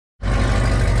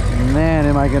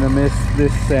am I gonna miss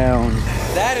this sound.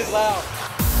 That is loud.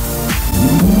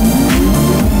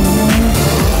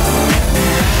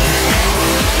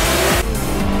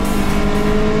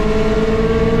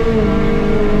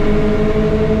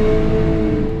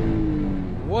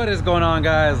 What is going on,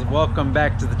 guys? Welcome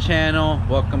back to the channel.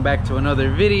 Welcome back to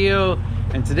another video.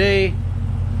 And today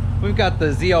we've got the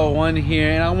ZL1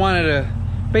 here, and I wanted to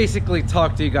basically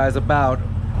talk to you guys about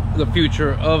the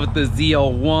future of the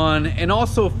ZL1 and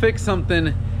also fix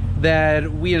something that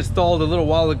we installed a little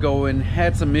while ago and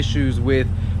had some issues with,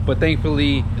 but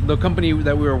thankfully the company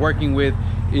that we were working with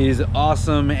is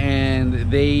awesome and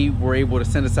they were able to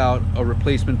send us out a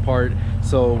replacement part.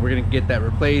 So we're gonna get that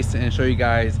replaced and show you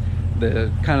guys the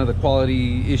kind of the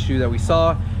quality issue that we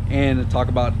saw and talk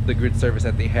about the grid service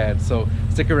that they had. So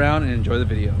stick around and enjoy the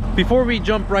video. Before we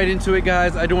jump right into it,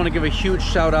 guys, I do want to give a huge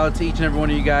shout out to each and every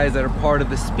one of you guys that are part of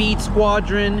the Speed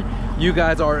Squadron. You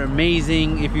guys are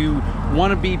amazing. If you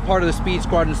want to be part of the Speed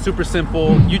Squadron, super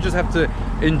simple. You just have to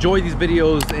enjoy these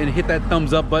videos and hit that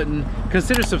thumbs up button.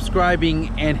 Consider subscribing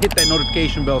and hit that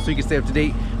notification bell so you can stay up to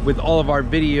date with all of our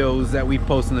videos that we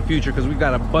post in the future, because we've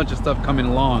got a bunch of stuff coming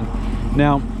along.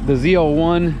 Now, the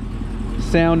ZL1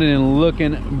 sounding and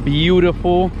looking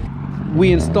beautiful.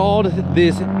 We installed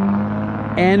this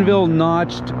anvil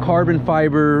notched carbon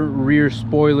fiber rear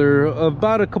spoiler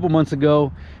about a couple months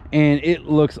ago, and it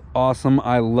looks awesome.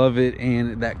 I love it,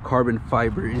 and that carbon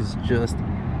fiber is just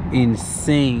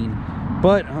insane.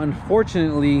 But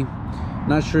unfortunately,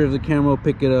 not sure if the camera will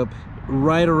pick it up,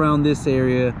 right around this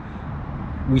area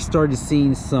we started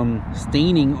seeing some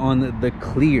staining on the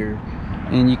clear,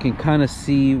 and you can kind of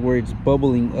see where it's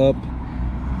bubbling up.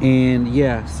 And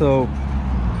yeah, so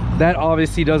that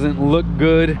obviously doesn't look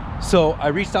good. So I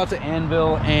reached out to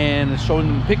Anvil and showed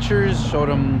them pictures, showed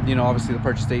them, you know, obviously the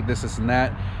purchase date, this and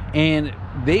that, and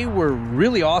they were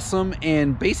really awesome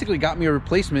and basically got me a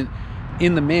replacement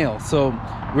in the mail. So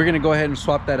we're gonna go ahead and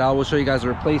swap that out. We'll show you guys a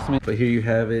replacement, but here you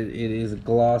have it. It is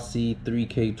glossy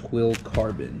 3K twill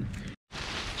carbon.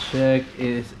 Check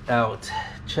it out.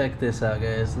 Check this out,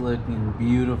 guys. Looking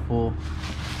beautiful.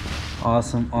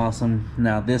 Awesome, awesome.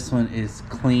 Now this one is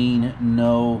clean,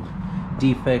 no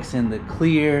defects in the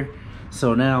clear.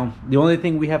 So now the only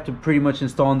thing we have to pretty much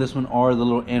install on this one are the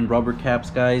little end rubber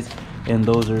caps, guys, and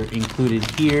those are included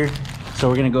here. So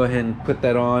we're gonna go ahead and put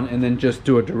that on and then just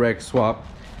do a direct swap.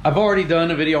 I've already done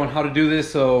a video on how to do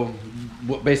this, so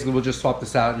basically we'll just swap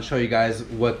this out and show you guys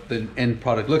what the end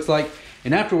product looks like.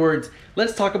 And afterwards,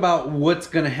 let's talk about what's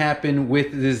gonna happen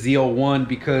with the ZL1,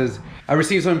 because I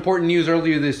received some important news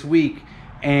earlier this week,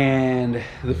 and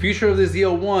the future of the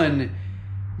ZL1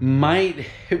 might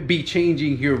be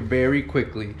changing here very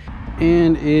quickly.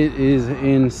 And it is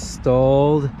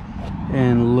installed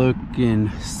and looking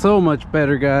so much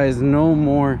better, guys. No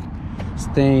more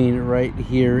stain right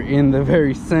here in the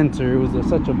very center. It was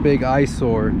such a big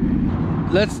eyesore.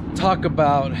 Let's talk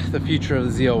about the future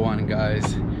of the ZL1,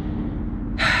 guys.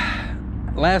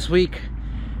 Last week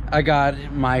I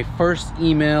got my first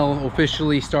email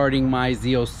officially starting my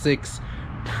Z06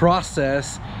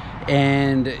 process,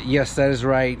 and yes, that is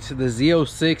right, the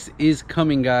Z06 is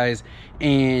coming, guys,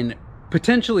 and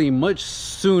potentially much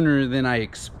sooner than I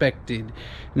expected.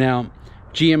 Now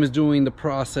GM is doing the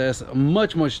process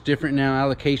much different now.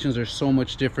 Allocations are so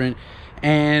much different,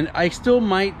 and I still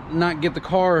might not get the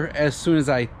car as soon as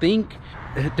I think.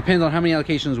 It depends on how many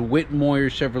allocations Whitmoyer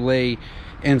Chevrolet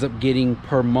ends up getting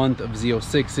per month of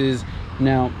Z06s.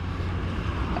 Now,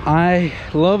 I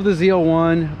love the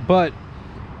ZL1, but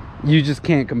you just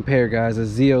can't compare, guys, a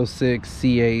Z06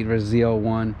 C8 or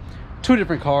ZL1. Two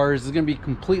different cars. It's gonna be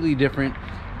completely different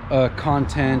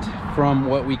content from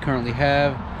what we currently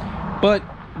have, but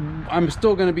I'm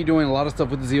still gonna be doing a lot of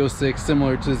stuff with the Z06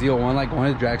 similar to the ZL1, like going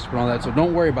to the drag strip and all that, so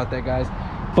don't worry about that, guys.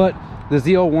 But the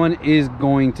ZL1 is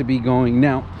going to be going.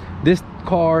 Now, this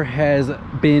car has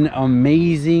been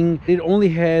amazing. It only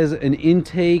has an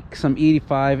intake, some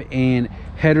 85, and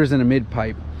headers and a mid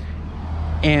pipe,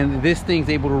 and this thing's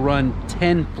able to run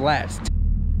 10 flats.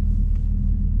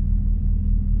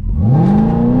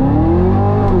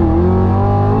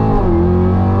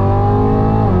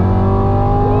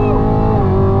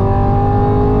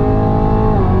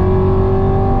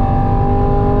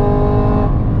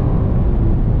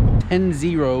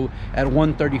 10-0 at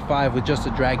 135 with just a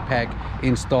drag pack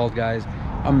installed, guys.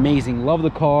 Amazing. Love the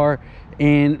car,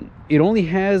 and it only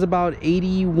has about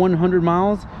 8,100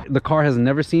 miles. The car has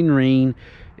never seen rain.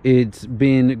 It's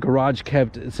been garage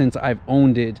kept since I've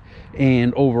owned it,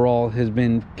 and overall has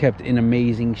been kept in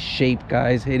amazing shape,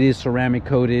 guys. It is ceramic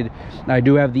coated. I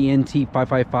do have the NT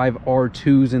 555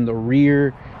 R2s in the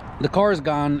rear. The car has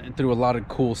gone through a lot of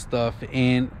cool stuff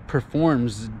and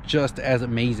performs just as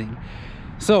amazing.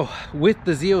 So with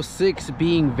the Z06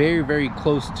 being very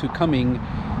close to coming,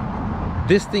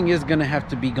 this thing is gonna have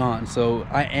to be gone. So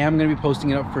I am gonna be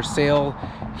posting it up for sale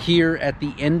here at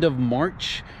the end of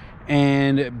March.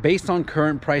 And based on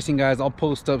current pricing, guys, I'll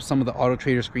post up some of the Auto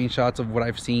Trader screenshots of what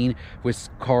I've seen with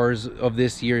cars of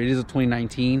this year. It is a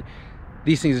 2019.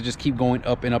 These things just keep going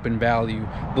up and up in value.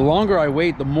 The longer I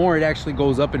wait, the more it actually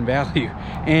goes up in value.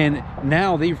 And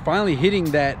now they're finally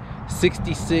hitting that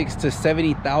 66 to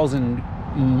 70,000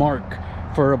 mark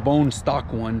for a bone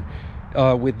stock one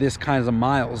with this kinds of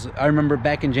miles. I remember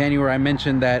back in January I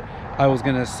mentioned that I was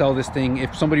gonna sell this thing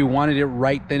if somebody wanted it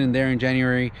right then and there in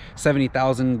January.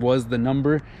 70,000 was the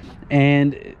number,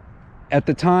 and at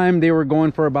the time they were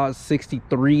going for about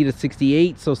 63 to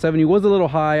 68, so 70 was a little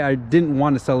high. I didn't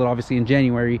want to sell it obviously in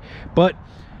January, but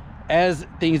as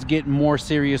things get more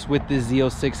serious with this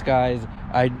Z06, guys,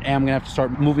 I am gonna have to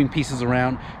start moving pieces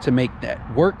around to make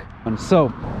that work.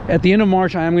 So at the end of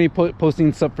March, I am going to be posting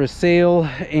this up for sale,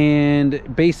 and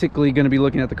basically going to be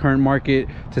looking at the current market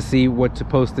to see what to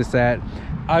post this at.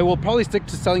 I will probably stick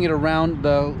to selling it around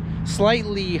the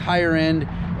slightly higher end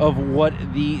of what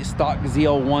the stock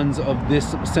ZL1s of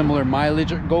this similar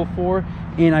mileage go for,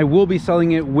 and I will be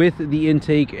selling it with the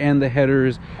intake and the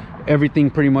headers,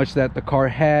 everything pretty much that the car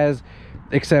has,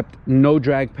 except no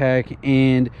drag pack.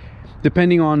 And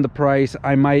depending on the price,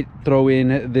 I might throw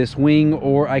in this wing,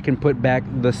 or I can put back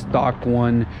the stock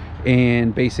one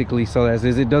and basically sell as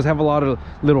is. It does have a lot of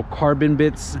little carbon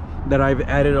bits that I've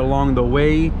added along the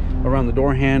way around the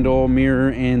door handle,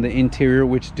 mirror, and the interior,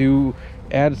 which do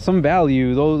add some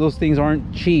value. Those things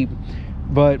aren't cheap,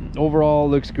 but overall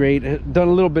looks great. Done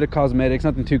a little bit of cosmetics,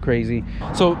 nothing too crazy.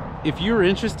 So if you're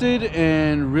interested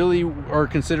and really are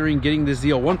considering getting this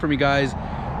ZL1 from me, guys,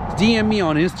 DM me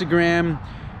on Instagram.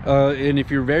 And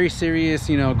if you're very serious,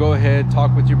 you know, go ahead,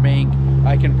 talk with your bank.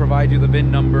 I can provide you the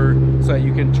VIN number so that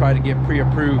you can try to get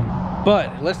pre-approved.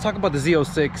 But let's talk about the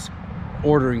Z06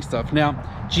 ordering stuff. Now,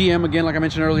 GM, again, like I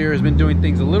mentioned earlier, has been doing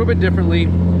things a little bit differently,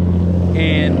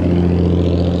 and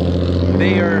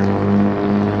they are,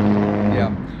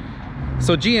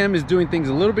 so GM is doing things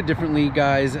a little bit differently,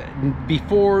 guys.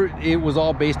 Before, it was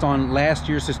all based on last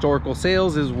year's historical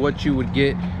sales is what you would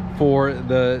get for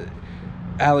the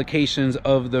allocations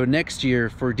of the next year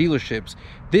for dealerships.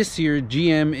 This year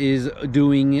GM is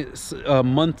doing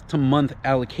month-to-month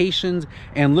allocations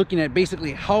and looking at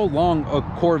basically how long a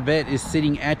Corvette is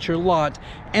sitting at your lot,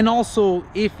 and also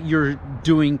if you're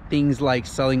doing things like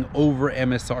selling over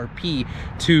MSRP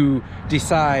to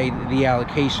decide the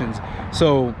allocations.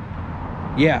 So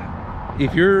yeah,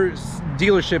 if your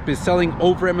dealership is selling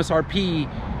over MSRP,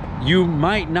 you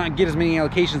might not get as many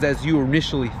allocations as you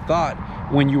initially thought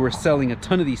when you were selling a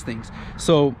ton of these things.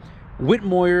 So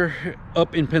Whitmoyer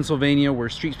up in Pennsylvania, where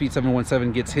Street Speed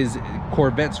 717 gets his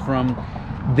Corvettes from,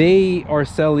 they are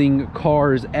selling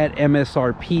cars at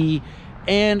MSRP.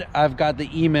 And I've got the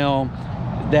email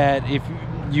that if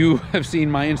you have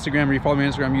seen my Instagram, or you follow me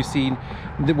on Instagram, you've seen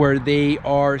where they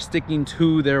are sticking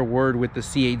to their word with the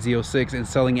C8 Z06 and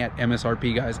selling at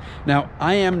MSRP, guys. Now,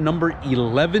 I am number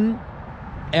 11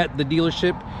 at the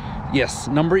dealership. Yes,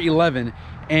 number 11.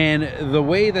 And the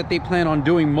way that they plan on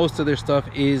doing most of their stuff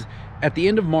is at the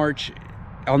end of March,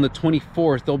 on the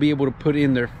 24th, they'll be able to put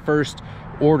in their first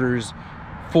orders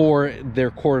for their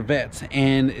Corvettes,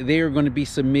 and they are going to be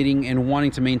submitting and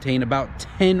wanting to maintain about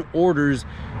 10 orders,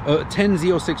 10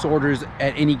 Z06 orders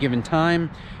at any given time.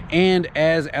 And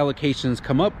as allocations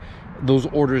come up, those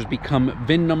orders become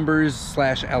VIN numbers /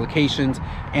 allocations,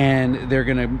 and they're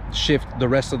going to shift the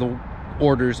rest of the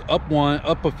orders up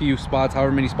a few spots,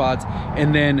 however many spots,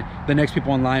 and then the next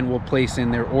people online will place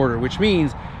in their order, which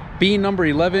means being number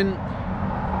 11,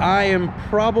 I am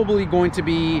probably going to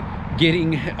be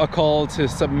getting a call to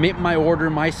submit my order,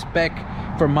 my spec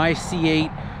for my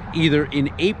C8 either in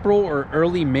April or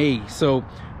early May. So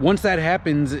once that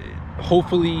happens,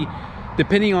 hopefully,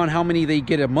 depending on how many they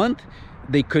get a month,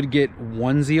 they could get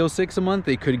 1 Z06 a month,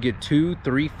 they could get 2,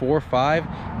 3, 4, 5,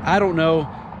 I don't know.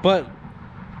 But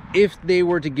if they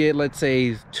were to get, let's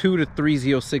say, 2 to 3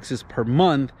 Z06s per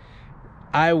month,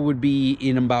 I would be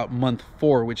in about month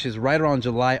 4, which is right around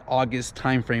July, August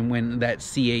timeframe when that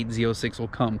C8 Z06 will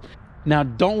come. Now,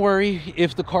 don't worry,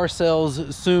 if the car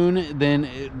sells soon,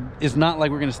 then it's not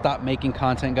like we're going to stop making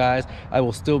content, guys. I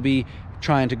will still be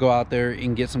trying to go out there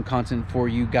and get some content for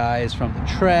you guys from the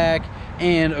track,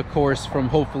 and of course from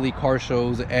hopefully car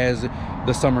shows as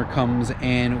the summer comes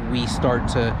and we start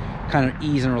to kind of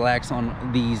ease and relax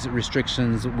on these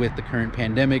restrictions with the current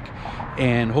pandemic,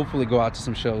 and hopefully go out to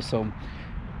some shows. So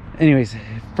anyways,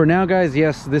 for now guys,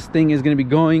 yes, this thing is going to be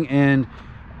going, and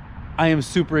I am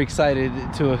super excited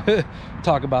to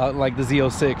talk about like the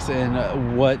Z06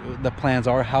 and what the plans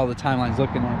are, how the timeline's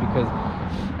looking at,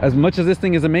 because as much as this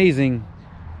thing is amazing,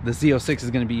 the Z06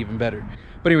 is going to be even better.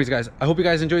 But anyways guys, I hope you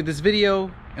guys enjoyed this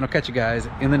video, and I'll catch you guys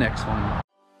in the next one.